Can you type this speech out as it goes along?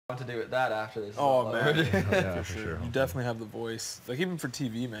to do with that after this. Oh man, Yeah, for sure. You definitely have the voice. Like even for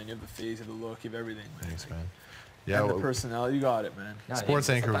TV, man, you have the face, you have the look, you have everything. Thanks, man. Yeah, Yeah, and the well, personality, you got it, man. Yeah, sports it's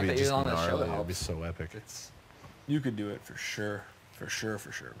the anchor would fact be that just you're on the show gnarly. It would helps. be so epic. You could do it for sure, man. For sure.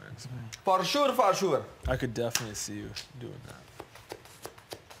 I could definitely see you doing that.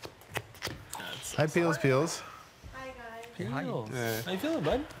 Hi, Peels. Hi guys. Peels. How you feeling,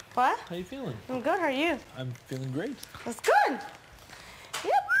 bud? What? How you feeling? I'm good. How are you? I'm feeling great. That's good.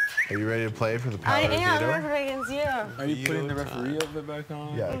 Yep. Are you ready to play for the I Power of am Veto? ready against you. Are you putting the referee outfit back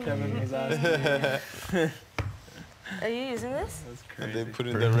on? Yeah. Kevin was asking. Are you using this? That's And crazy. they put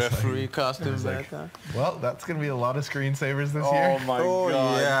in the referee costume like- back on. Well, that's going to be a lot of screensavers this Oh year. my Oh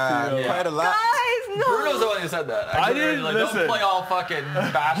god. yeah, Peels. quite a lot. Guys, no. Bruno's the one who said that. I didn't like, listen. Don't play all fucking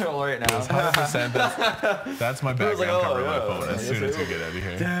bashful right now. 100%. That's my Bruno's like, background oh, cover of my yeah. phone as soon as we get out of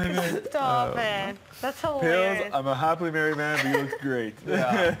here. Stop it. That's Peels, hilarious. I'm a happily married man, but you look great.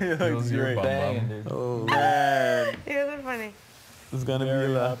 Yeah. you look Peels, you're great. bum Banging, bum. dude. Oh, Man, You guys are funny. it's gonna be a very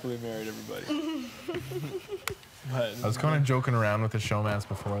lot. happily married, everybody. But, I was kind of joking around with the showmance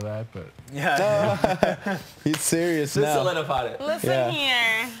before that, but yeah. He's serious This now. solidified it. Listen Yeah.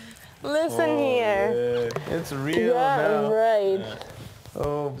 here. Listen here. It's real Yeah, now. right.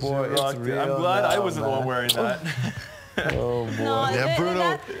 Oh boy, it's Rocked it. real. I'm glad I now, wasn't the man. one wearing that. Oh boy. No, yeah, that- Bruno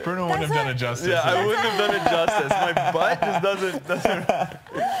that- wouldn't have that's done a- it justice. Yeah, I wouldn't have done it justice. My butt just doesn't.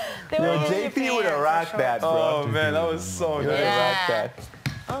 they were Yo, really JP would fans, have for rocked sure. that, bro. Oh man, that was so He good. would have Yeah. rocked that.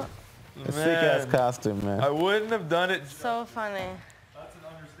 Oh, A sick ass Man, costume, man. I wouldn't have done it. so funny. They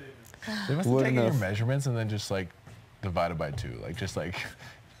must have Wouldn't taken your have. measurements and then just like divided by 2. Like just like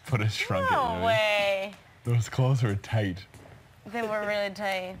put a shrunk it. You know No what I mean? way. Those clothes were tight. They were really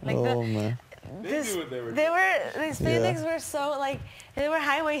tight. Like Oh man. this, knew what they were these spandex were so like they were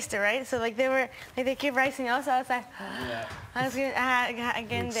high waisted, right? So like they were like they keep rising up. So I was like, I was gonna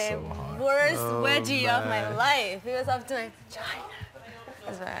again It's the so hot. worst wedgie of my life. It was up to my vagina.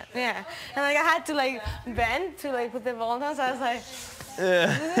 That's bad. Yeah, and like I had to like bend to like put the ball on. So I was like,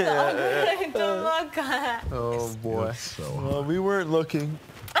 this is awkward. Don't look at. Oh boy. It's so hot. Well, we weren't looking.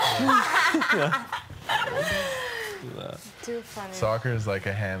 Too funny. Soccer is like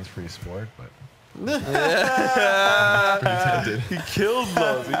a hands-free sport, but He kills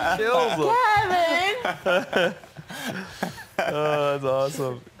those. He kills them. Kevin! Oh, that's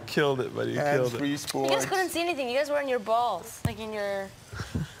awesome. Killed it, buddy. You killed it. Hands-free You sports. guys couldn't see anything. You guys were on your balls, like in your.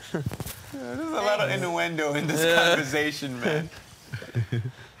 There's a lot of innuendo in this conversation, man. You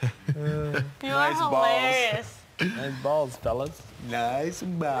Nice are balls. hilarious. Nice balls, fellas. Nice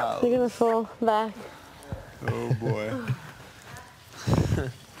bow. You're gonna fall back. Oh boy.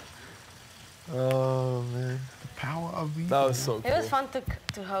 Oh man, power of the that was so cool. It was fun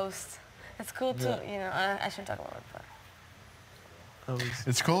to host. It's cool to, you know, I shouldn't talk about it, but.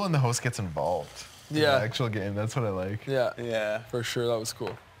 It's cool when the host gets involved. in Yeah. the actual game. That's what I like. Yeah, Yeah. for sure. That was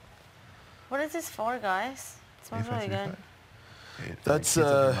cool. What is this for, guys? It smells really good. That's, Heats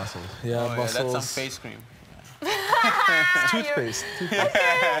up your muscles. Yeah, Oh, yeah, that's some muscles. face cream. Toothpaste.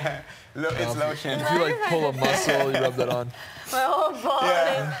 It's lotion. If you like pull a muscle, you rub that on. My whole body.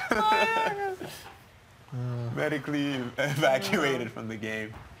 Yeah. Medically evacuated from the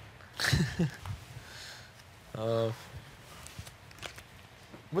game.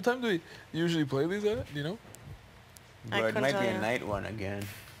 What time do we usually play these at? Do you know? I But it couldn't might tell be you. a night one again.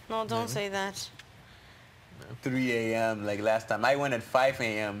 No, don't say that. 3 a.m. like last time. I went at 5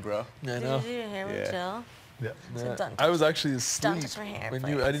 a.m., bro. Yeah, I Did know. you do your hair with Yeah. gel? Yeah. So Yeah. don't I was actually Don't asleep touch my hair, when please.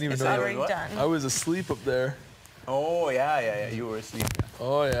 you. I didn't even It's know. already what? done. I was asleep up there. Oh, yeah. You were asleep.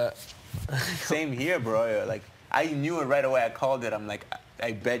 Oh yeah. Same here, bro. Yeah, like, I knew it right away. I called it. I'm like,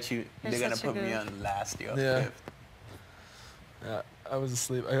 I bet you You're they're going to such a put me goof. on last year. Yeah. Yeah. I was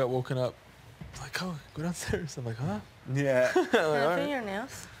asleep. I got woken up. Like, oh, go downstairs. I'm like, huh? Yeah. I'm like, Can all I right. paint your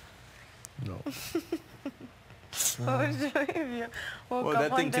nails? No. What would you do if you woke Well, up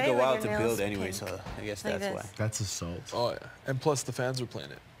that one thing took day a with while your to nails build anyway, pink? so I guess Like that's this. why. That's assault. Oh yeah. And plus the fans were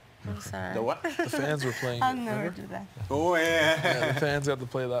playing it. I'm sorry. The what? The fans were playing I'll it. never Remember? do that. Oh, Yeah, yeah. the fans got to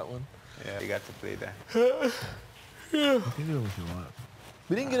play that one. Yeah, you got to play that. You can do it if you want.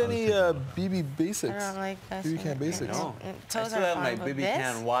 We didn't get any BB I basics. don't like that. BB Can basics. No. I Toes still are have fine, my but baby this?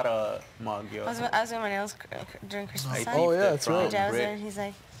 can water mug, yo. I was doing my nails during Christmas I time. Oh, peeped yeah, it that's from right. And Jay was there Brit. and he's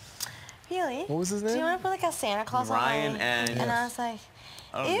like, Peely, What was his do you name? want to put like a Santa Claus Ryan on my... and- I was like,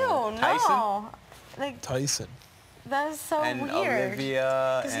 I don't ew, know, no. Tyson? Like, Tyson. that is so And weird.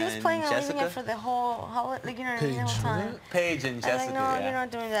 Olivia Because he was and planning on leaving Jessica. it for the whole like, you know, Paige, the whole wasn't time. it? Paige and I was Jessica, like, no, yeah. you're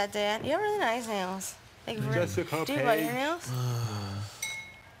not doing that, Dad. You have really nice nails. Like, really. Jessica Do you bite your Paige. nails?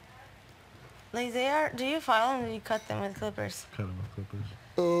 Like, they are, do you file them or do you cut them with clippers? Cut them with clippers.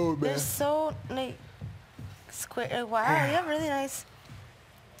 Oh They're so like square. Wow, you have really nice.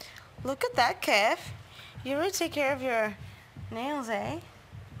 Look at that, Kev. You really take care of your nails, eh?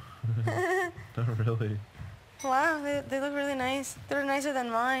 Not really. Wow, they look really nice. They're nicer than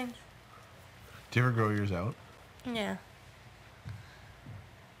mine. Do you ever grow yours out? Yeah.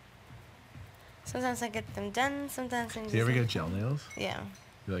 Sometimes I get them done. Sometimes I just. Do you ever get gel nails? Yeah,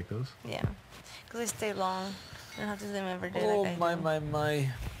 You like those? yeah. Because they stay long. I don't have to do them every day Oh like I do. my.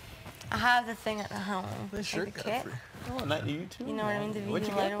 I have the thing at home. This shirt like the got kit. free. Oh, not you too. You know what I mean? The Where'd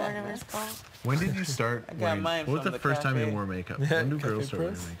you video light get or that, whatever man? it's called. When did you start I got wearing? mine What was from the the first time you cafe. wore makeup? Yeah, When do Cafe girls start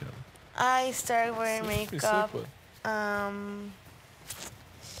wearing Press. makeup? I started wearing Pretty sick makeup one.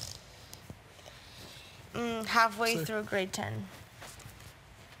 halfway Sick. through grade 10.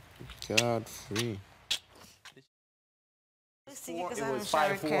 God free. Because It I'm was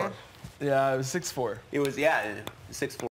shower 5'4". care. Yeah, I was 6'4". It was 6'4".